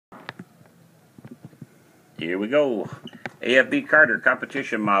Here we go. AFB Carter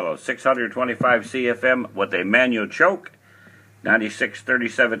competition model, 625 CFM with a manual choke,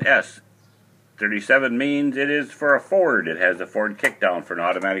 9637S. 37 means it is for a Ford. It has a Ford kickdown for an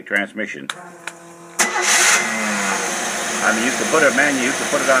automatic transmission. I mean, you could put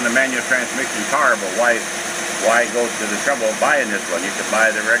it on the manual transmission car, but why go to the trouble of buying this one? You could buy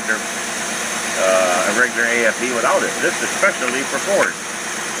the regular AFB without it. This is specially for Ford.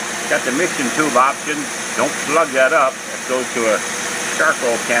 Got the mission tube option. Don't plug that up. It goes to a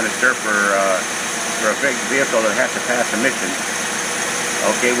charcoal canister for a big vehicle that has to pass a mission.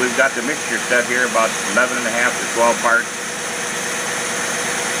 Okay, we've got the mixture set here, about 11.5 to 12 parts.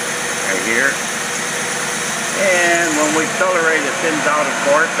 Right here. And when we accelerate, it thins out, of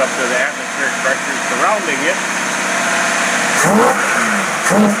course, up to the atmospheric pressure surrounding it.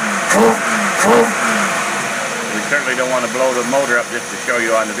 We certainly don't want to blow the motor up just to show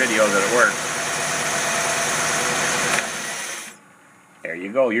you on the video that it works. There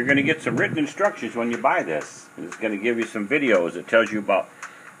you go. You're going to get some written instructions when you buy this. It's going to give you some videos that tells you about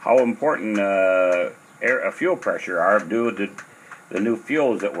how important fuel pressure are due to the new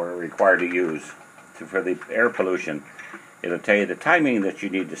fuels that we're required to use for the air pollution. It'll tell you the timing that you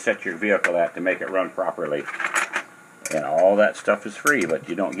need to set your vehicle at to make it run properly. And all that stuff is free, but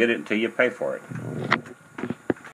you don't get it until you pay for it.